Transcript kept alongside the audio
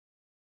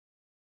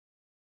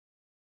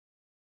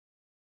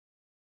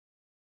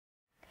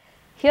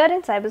Here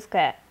in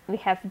Cybersquare, we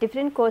have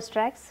different course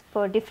tracks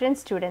for different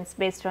students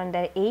based on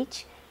their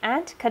age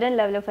and current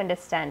level of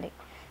understanding.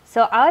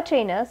 So our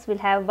trainers will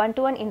have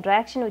one-to-one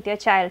interaction with your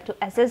child to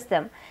assess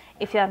them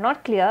if you are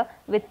not clear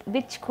with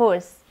which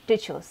course to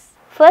choose.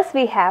 First,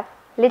 we have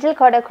Little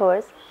Coder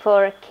course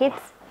for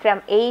kids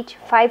from age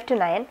 5 to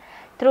 9,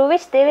 through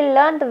which they will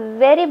learn the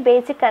very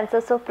basic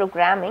concepts of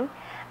programming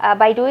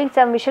by doing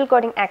some visual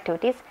coding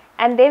activities,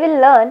 and they will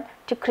learn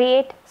to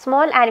create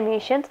small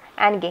animations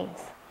and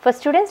games. For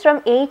students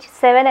from age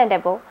 7 and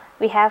above,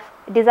 we have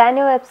Design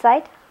Your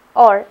Website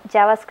or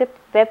JavaScript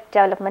Web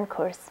Development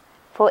course.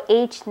 For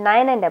age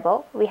 9 and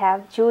above, we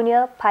have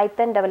Junior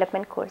Python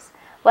Development course.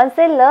 Once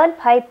they learn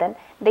Python,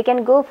 they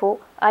can go for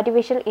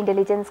Artificial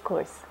Intelligence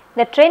course.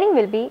 The training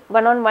will be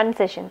one-on-one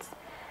sessions,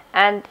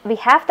 and we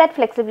have that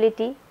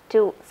flexibility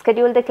to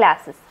schedule the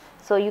classes.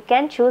 So you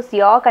can choose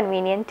your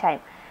convenient time,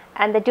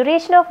 and the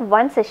duration of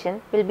one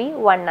session will be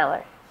 1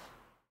 hour.